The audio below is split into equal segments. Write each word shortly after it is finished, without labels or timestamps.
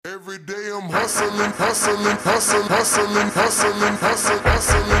hustling, hustling, hustling, hustling, hustling, hustling,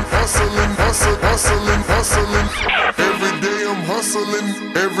 hustling, hustling, hustling, hustling, hustling. Every day I'm hustling,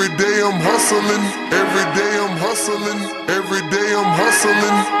 every day I'm hustling, every day I'm hustling, every day I'm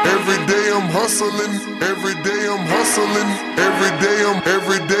hustling, every day I'm hustling, every day I'm hustling, every day I'm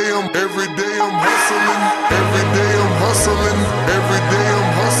hustling, every day I'm hustling, every day I'm hustling, every day I'm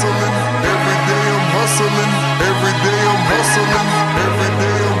hustling, every day I'm hustling, every day I'm hustling, every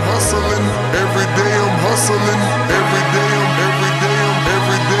day I'm hustling, every day I'm hustling, every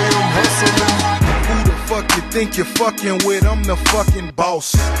day I'm hustling. Who the fuck you think you're fucking with? I'm the fucking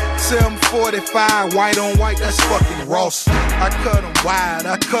boss. 745, white on white, that's fucking Ross. I cut them wide,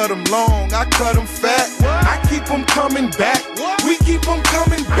 I cut them long, I cut them fat. I keep them coming back, we keep them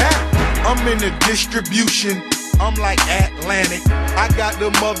coming back. I'm in the distribution, I'm like Atlantic. I got the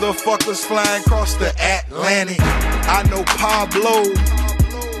motherfuckers flying across the Atlantic. I know Pablo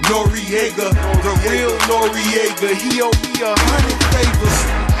Noriega, the real Noriega. He owe me 100 favors.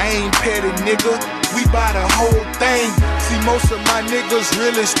 I ain't petty, nigga. We buy the whole thing. See, most of my niggas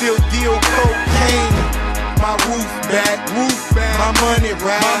really still deal cocaine. My roof back, my money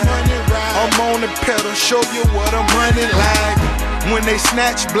ride. I'm on the pedal, show you what I'm running like. When they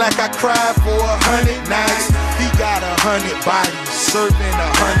snatch black, I cry for 100 nights. He got 100 bodies, serving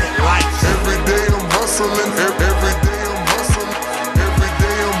 100 lives. Every day I'm hustling, every day I'm hustling, every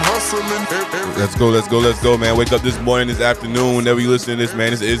day I'm hustling. Let's go, man. Wake up this morning, this afternoon, whenever you listen to this, man.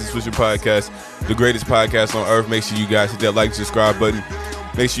 This is the Swisher Podcast, the greatest podcast on earth. Make sure you guys hit that like, subscribe button.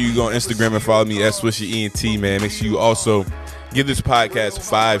 Make sure you go on Instagram and follow me at SwisherENT, man. Make sure you also give this podcast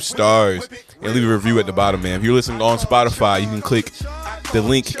 5 stars and leave a review at the bottom, man. If you're listening on Spotify, you can click the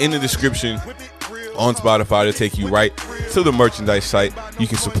link in the description on Spotify to take you right to the merchandise site. You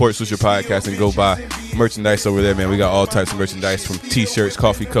can support Swisher Podcast and go buy merchandise over there, man. We got all types of merchandise, from t-shirts,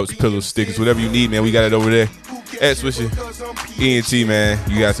 coffee cups, pillows, stickers, whatever you need, man. We got it over there at Swisher ENT, man.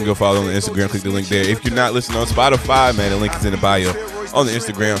 You guys can go follow on the Instagram, click the link there. If you're not listening on Spotify, man, the link is in the bio on the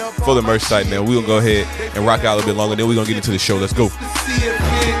Instagram for the merch site, man. We're gonna go ahead and rock out a little bit longer, then we're gonna get into the show. Let's go.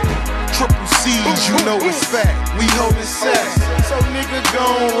 Triple C's, you know it's fact. We holding sex, so nigga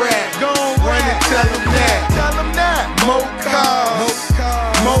gon' rap, run and tell them that. More cars,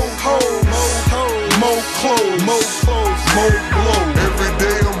 more hoes, more clothes, more blow. Every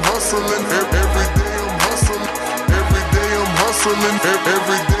day I'm hustling, every day I'm hustling, every day I'm hustling,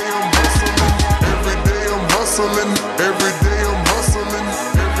 every day I'm hustling, every day I'm hustling, every day I'm hustling,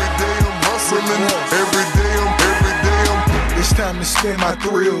 every day I'm hustling, every day I'm. It's time to spin my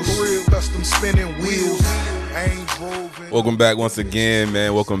thrills, custom spinning wheels. I ain't drove. Welcome back once again,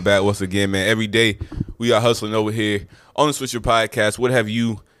 man. Every day we are hustling over here on the Swisher Podcast. What have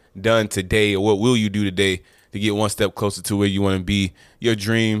you done today, or what will you do today to get one step closer to where you want to be? Your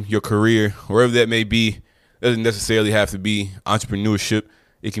dream, your career, wherever that may be. Doesn't necessarily have to be entrepreneurship.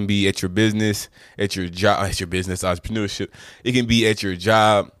 It can be at your business, at your job, entrepreneurship. It can be at your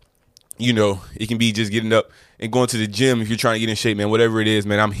job. You know, it can be just getting up and going to the gym if you're trying to get in shape, man. Whatever it is,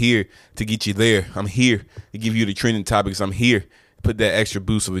 man, I'm here to get you there. I'm here to give you the trending topics. I'm here to put that extra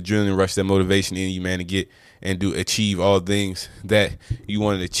boost of adrenaline rush, that motivation in you, man, to get and achieve all things that you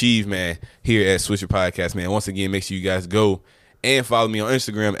want to achieve, man, here at Swisher Podcast, man. Once again, make sure you guys go and follow me on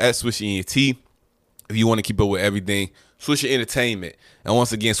Instagram at SwisherENT if you want to keep up with everything Swisher Entertainment. And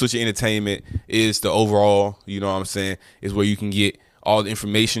once again, Swisher Entertainment is the overall, you know what I'm saying, is where you can get all the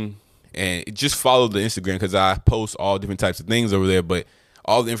information. And just follow the Instagram, because I post all different types of things over there. But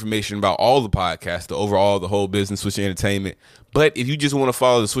all the information about all the podcasts, the overall, the whole business, Swisher Entertainment. But if you just want to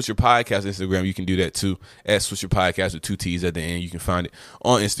follow the Swisher Podcast Instagram, you can do that too, at Swisher Podcast with 2 T's at the end. You can find it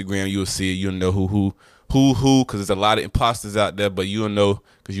on Instagram. You'll see it. You'll know who, because there's a lot of imposters out there. But you'll know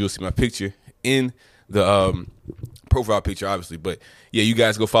because you'll see my picture in the profile picture, obviously. But yeah, you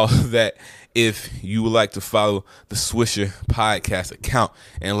guys go follow that if you would like to follow the Swisher Podcast account.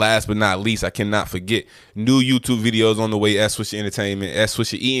 And last but not least, I cannot forget, new YouTube videos on the way at Swisher Entertainment, at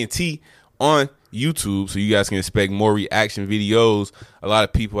Swisher ENT on YouTube, so you guys can expect more reaction videos. A lot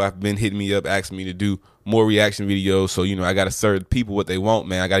of people have been hitting me up asking me to do more reaction videos, so you know I gotta serve people what they want,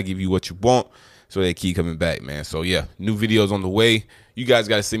 man. I gotta give you what you want, so they keep coming back, man. So yeah, new videos on the way. You guys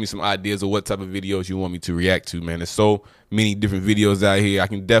gotta send me some ideas of what type of videos you want me to react to, man. There's so many different videos out here. I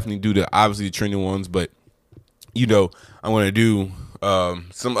can definitely do the trending ones, but you know I'm gonna do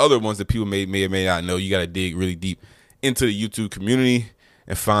some other ones that people may or may not know. You gotta dig really deep into the YouTube community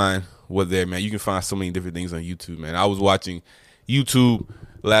and find what there, man. You can find so many different things on YouTube, man. I was watching YouTube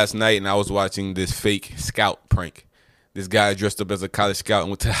last night, and I was watching this fake scout prank. This guy dressed up as a college scout and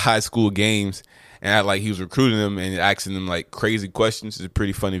went to high school games and act like he was recruiting them and asking them like crazy questions. It's a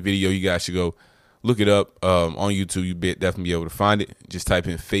pretty funny video. You guys should go look it up on YouTube. You definitely be able to find it. Just type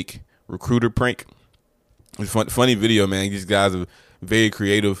in fake recruiter prank. It's a funny video, man. These guys are very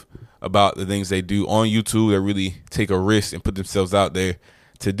creative about the things they do on YouTube. They really take a risk and put themselves out there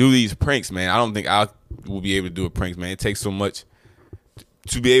to do these pranks, man. I don't think I will be able to do a prank, man. It takes so much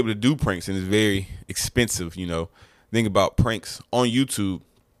to be able to do pranks, and it's very expensive, you know. Think about pranks on YouTube.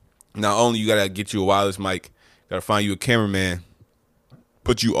 Not only you got to get you a wireless mic, got to find you a cameraman,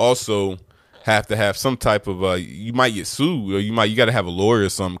 but you also have to have some type of, you might get sued, or you got to have a lawyer or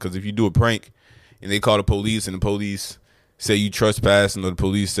something, because if you do a prank and they call the police and the police say you trespassing, or the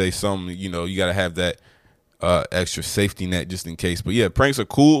police say something, you know, you got to have that extra safety net just in case. But yeah, pranks are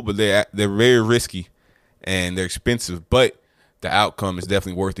cool, but they're very risky and they're expensive, but the outcome is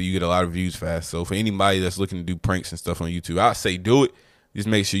definitely worth it. You get a lot of views fast. So for anybody that's looking to do pranks and stuff on YouTube, I'd say do it. Just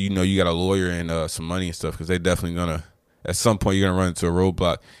make sure you know you got a lawyer and some money and stuff, because they're definitely gonna, at some point, you're gonna run into a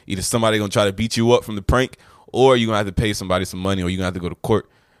roadblock. Either somebody gonna try to beat you up from the prank, or you're gonna have to pay somebody some money, or you're gonna have to go to court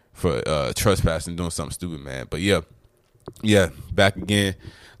for trespassing, doing something stupid, man. But yeah, back again,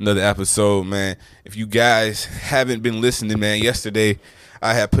 another episode, man. If you guys haven't been listening, man, yesterday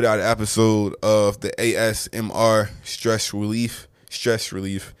I had put out an episode of the ASMR stress relief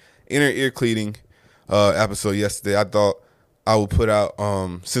inner ear cleaning episode yesterday. I thought I would put out,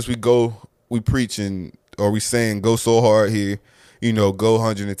 since we preaching, or we saying go so hard here, you know, go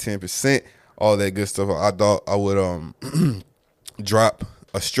 110%, all that good stuff. I thought I would drop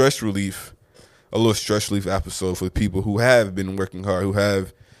a little stress relief episode for people who have been working hard, who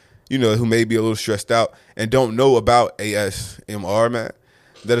have, you know, who may be a little stressed out and don't know about ASMR, man.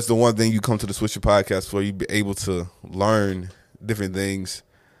 That is the one thing you come to the Switcher Podcast for. You be able to learn different things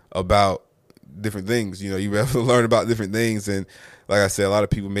about different things. You know, you be able to learn about different things. And like I said, a lot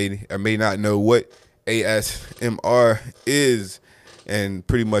of people may or may not know what ASMR is, and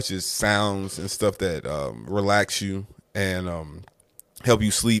pretty much is sounds and stuff that relax you and help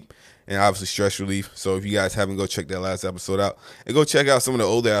you sleep, and obviously stress relief. So if you guys haven't, go check that last episode out, and go check out some of the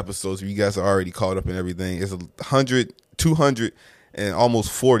older episodes if you guys are already caught up in everything. It's 200 and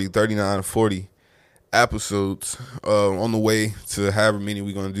almost 39 40 episodes on the way to however many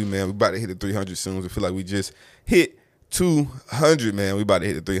we're going to do, man. We're about to hit the 300 soon. I feel like we just hit 200, man. We about to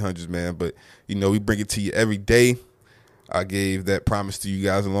hit the 300s, man. But, you know, we bring it to you every day. I gave that promise to you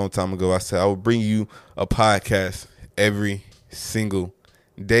guys a long time ago. I said I would bring you a podcast every single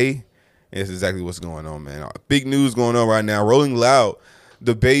day. And that's exactly what's going on, man. Big news going on right now. Rolling Loud,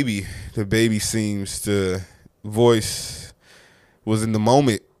 the baby seems to voice was in the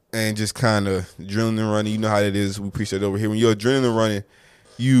moment and just kind of adrenaline running. You know how it is. We preach that over here. When you're adrenaline running,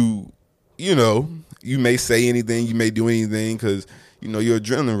 you know, you may say anything, you may do anything, because, you know, you're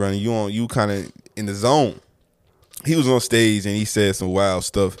adrenaline running. You kind of in the zone. He was on stage and he said some wild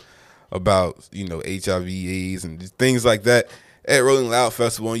stuff about, you know, HIV, AIDS, and just things like that at Rolling Loud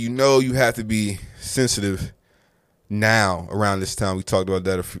Festival. And you know you have to be sensitive now around this time. We talked about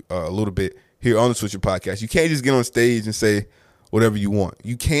that a little bit here on the Switcher Podcast. You can't just get on stage and say whatever you want.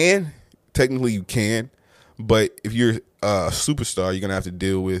 You can, technically you can, but if you're a superstar, you're going to have to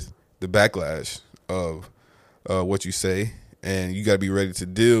deal with the backlash of what you say, and you got to be ready to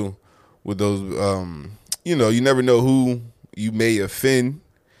deal with those, you know, you never know who you may offend,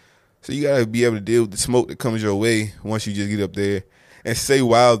 so you got to be able to deal with the smoke that comes your way once you just get up there and say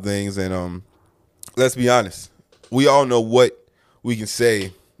wild things. And let's be honest, we all know what we can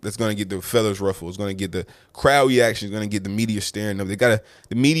say that's going to get the feathers ruffled. It's going to get the crowd reaction. It's going to get the media staring up. The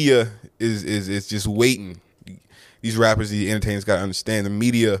media is just waiting. These rappers, these entertainers got to understand the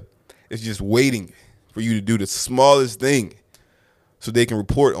media is just waiting for you to do the smallest thing so they can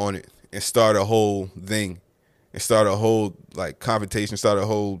report on it and start a whole thing and start a whole like confrontation, start a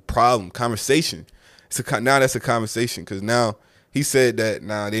whole conversation. Now that's a conversation, because now he said that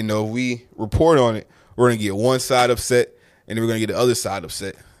now they know if we report on it, we're going to get one side upset, and then we're going to get the other side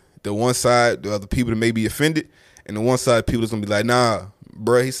upset. The one side, the other people that may be offended, and the one side people that's going to be like, nah,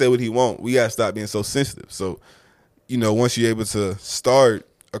 bro, he said what he want. We got to stop being so sensitive. So, you know, once you're able to start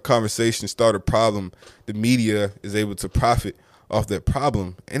a conversation, start a problem, the media is able to profit off that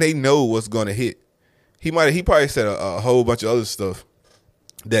problem, and they know what's going to hit. He probably said a whole bunch of other stuff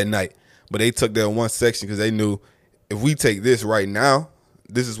that night, but they took that one section because they knew if we take this right now,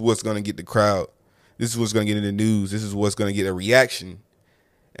 this is what's going to get the crowd. This is what's going to get in the news. This is what's going to get a reaction.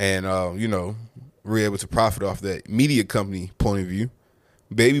 And, you know, we're able to profit off that media company point of view,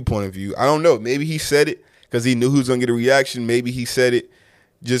 baby point of view. I don't know. Maybe he said it because he knew who was going to get a reaction. Maybe he said it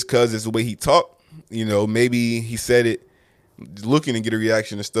just because it's the way he talked. You know, maybe he said it looking to get a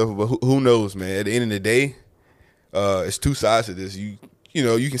reaction and stuff. But who knows, man? At the end of the day, it's two sides to this. You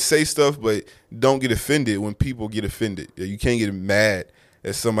know, you can say stuff, but don't get offended when people get offended. You can't get mad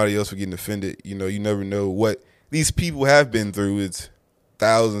at somebody else for getting offended. You know, you never know what these people have been through. It's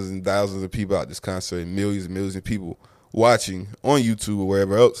thousands and thousands of people at this concert and millions of people watching on YouTube or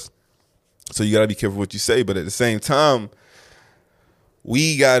wherever else. So you got to be careful what you say. But at the same time,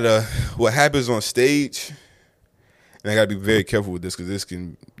 we got to, what happens on stage, and I got to be very careful with this because this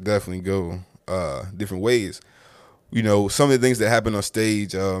can definitely go different ways. You know, some of the things that happen on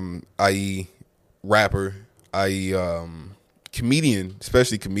stage, i.e. rapper, i.e. Comedian,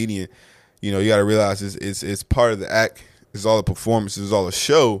 especially comedian, you know, you got to realize it's part of the act. It's all a performance. It's all a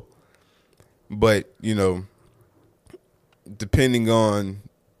show. But, you know, depending on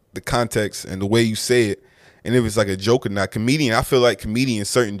the context and the way you say it, and if it's like a joke or not, comedian, I feel like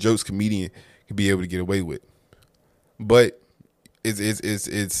certain jokes comedian can be able to get away with. But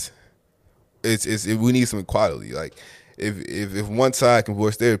it's we need some equality. Like if one side can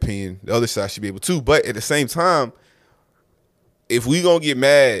voice their opinion, the other side should be able to. But at the same time, if we gonna get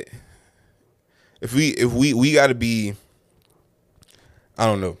mad, if we gotta be, I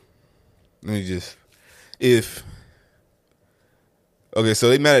don't know. Let me just okay, so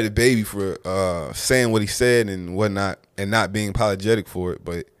they mad at the baby for saying what he said and whatnot and not being apologetic for it.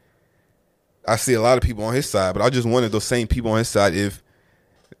 But I see a lot of people on his side. But I just wonder those same people on his side if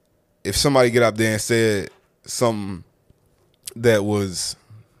somebody get up there and said something that was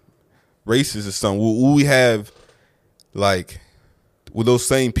racist or something, will we have, like, will those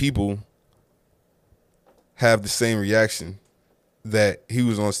same people have the same reaction that he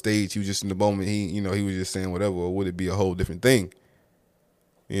was on stage, he was just in the moment, he was just saying whatever, or would it be a whole different thing?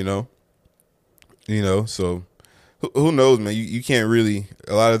 You know, so who knows, man? You can't really,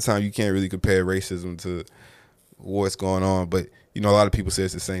 a lot of the time you can't really compare racism to what's going on, but you know, a lot of people say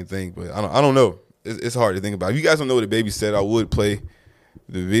it's the same thing, but I don't know. It's hard to think about. If you guys don't know what the baby said, I would play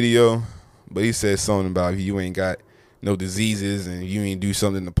the video, but he said something about if you ain't got no diseases and you ain't do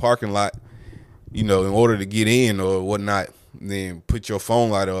something in the parking lot, you know, in order to get in or whatnot, then put your phone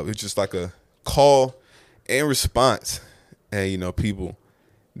light up. It's just like a call and response, and you know, people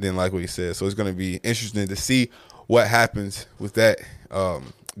didn't like what he said. So it's going to be interesting to see what happens with that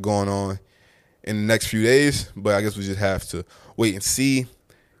going on in the next few days, but I guess we just have to wait and see.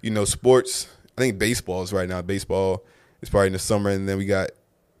 You know, sports, I think baseball is right now. Baseball is probably in the summer, and then we got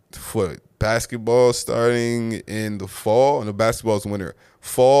basketball starting in the fall, and the basketball is winter.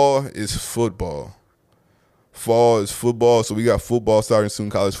 Fall is football. So we got football starting soon,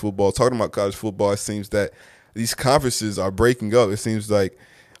 college football. Talking about college football, it seems that these conferences are breaking up. It seems like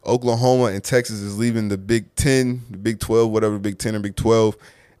Oklahoma and Texas is leaving the Big 10, the Big 12, whatever, Big 10 or Big 12,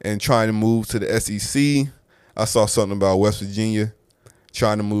 and trying to move to the SEC. I saw something about West Virginia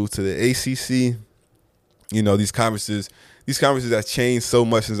trying to move to the ACC. You know, these conferences have changed so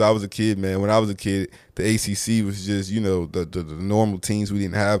much since I was a kid, man. When I was a kid, the ACC was just, you know, the normal teams. We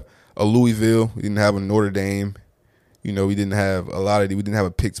didn't have a Louisville. We didn't have a Notre Dame. You know, we didn't have we didn't have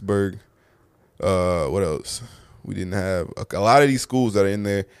a Pittsburgh. What else? We didn't have a lot of these schools that are in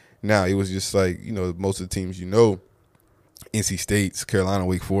there now. It was just like, you know, most of the teams, you know, NC State, Carolina,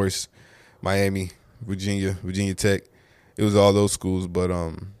 Wake Forest, Miami, Virginia Tech. It was all those schools. But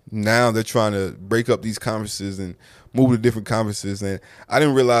now they're trying to break up these conferences and move to different conferences. And I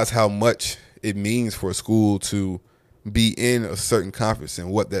didn't realize how much it means for a school to be in a certain conference and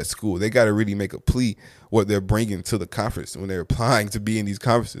what that school, they got to really make a plea what they're bringing to the conference when they're applying to be in these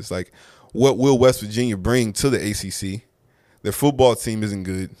conferences. Like, what will West Virginia bring to the ACC? Their football team isn't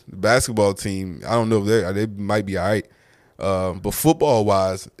good. The basketball team, I don't know if they might be all right. But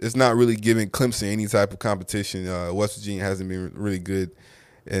football-wise, it's not really giving Clemson any type of competition. West Virginia hasn't been really good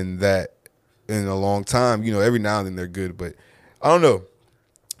in a long time. You know, every now and then they're good. But I don't know.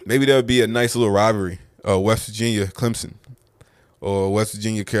 Maybe that would be a nice little rivalry. West Virginia, Clemson. Or West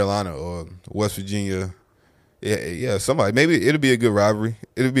Virginia, Carolina. Or West Virginia, yeah, somebody. Maybe it'll be a good rivalry.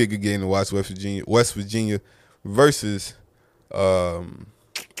 It'll be a good game to watch. West Virginia versus,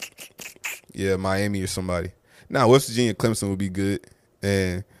 Miami or somebody. Now, West Virginia, Clemson would be good.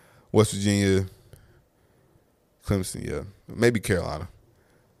 And West Virginia, Clemson, yeah. Maybe Carolina.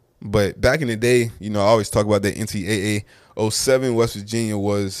 But back in the day, you know, I always talk about that NCAA 07. West Virginia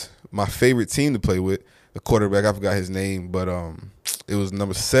was my favorite team to play with. The quarterback, I forgot his name, but it was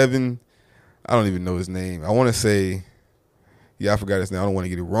number 7. I don't even know his name. I want to say, I forgot his name. I don't want to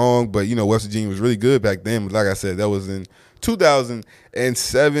get it wrong. But, you know, West Virginia was really good back then. But like I said, that was in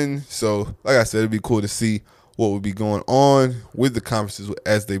 2007. So, like I said, it'd be cool to see what would be going on with the conferences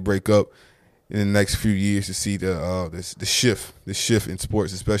as they break up. in the next few years to see the shift in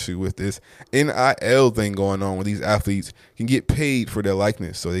sports, especially with this NIL thing going on, where these athletes can get paid for their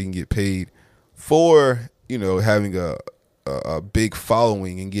likeness, so they can get paid for having a big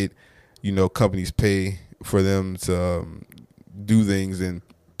following and get companies pay for them to do things and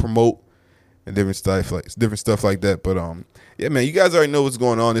promote and different stuff like that. But yeah, man, you guys already know what's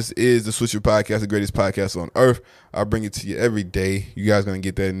going on. This is the Switcher Podcast, the greatest podcast on earth. I'll bring it to you every day. You guys gonna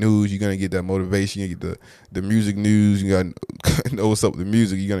get that news. You're gonna get that motivation. You get the music news. You gotta know what's up with the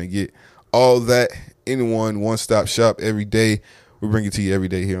music. You're gonna get all that in one-stop shop every day. We bring it to you every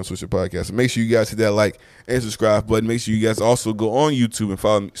day here on Switcher Podcast. So make sure you guys hit that like and subscribe button. Make sure you guys also go on YouTube and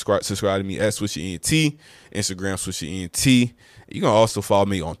follow me, subscribe to me at SwitcherENT, Instagram SwitcherENT. You can also follow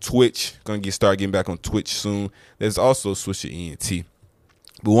me on Twitch. Gonna start getting back on Twitch soon. There's also SwitcherENT.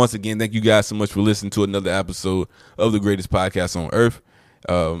 But once again, thank you guys so much for listening to another episode of the greatest podcast on earth.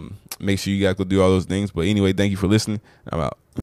 Make sure you guys go do all those things. But anyway, thank you for listening. I'm out.